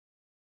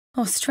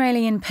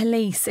Australian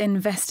police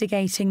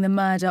investigating the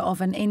murder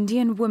of an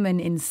Indian woman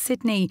in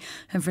Sydney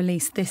have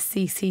released this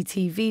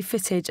CCTV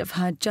footage of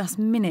her just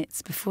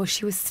minutes before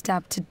she was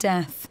stabbed to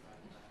death.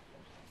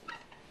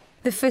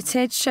 The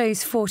footage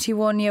shows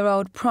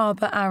 41-year-old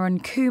Prabha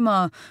Arun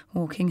Kumar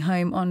walking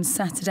home on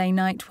Saturday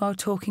night while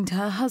talking to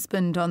her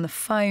husband on the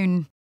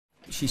phone.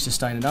 She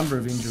sustained a number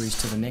of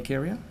injuries to the neck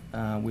area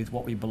with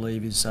what we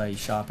believe is a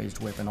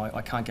sharp-edged weapon.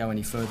 I can't go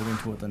any further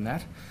into it than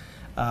that.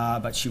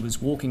 But she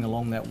was walking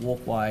along that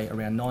walkway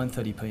around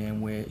 9:30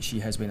 p.m. where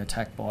she has been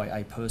attacked by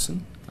a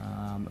person,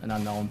 an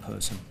unknown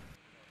person.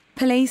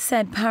 Police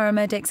said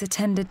paramedics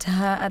attended to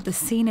her at the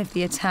scene of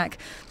the attack,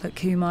 but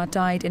Kumar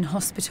died in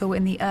hospital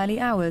in the early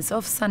hours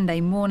of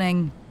Sunday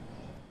morning.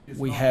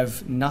 We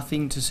have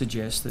nothing to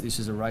suggest that this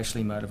is a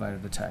racially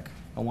motivated attack.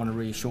 I want to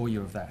reassure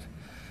you of that.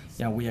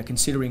 We are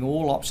considering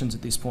all options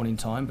at this point in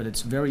time, but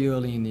it's very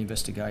early in the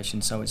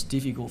investigation, so it's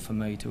difficult for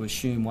me to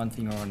assume one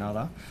thing or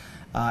another.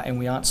 And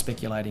we aren't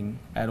speculating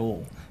at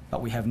all,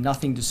 but we have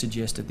nothing to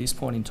suggest at this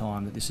point in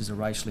time that this is a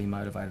racially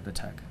motivated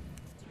attack.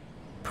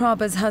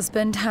 Prabha's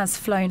husband has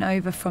flown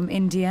over from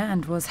India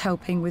and was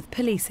helping with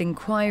police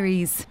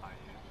inquiries.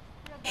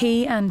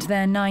 He and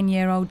their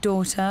 9-year-old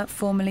daughter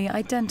formally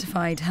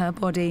identified her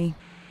body.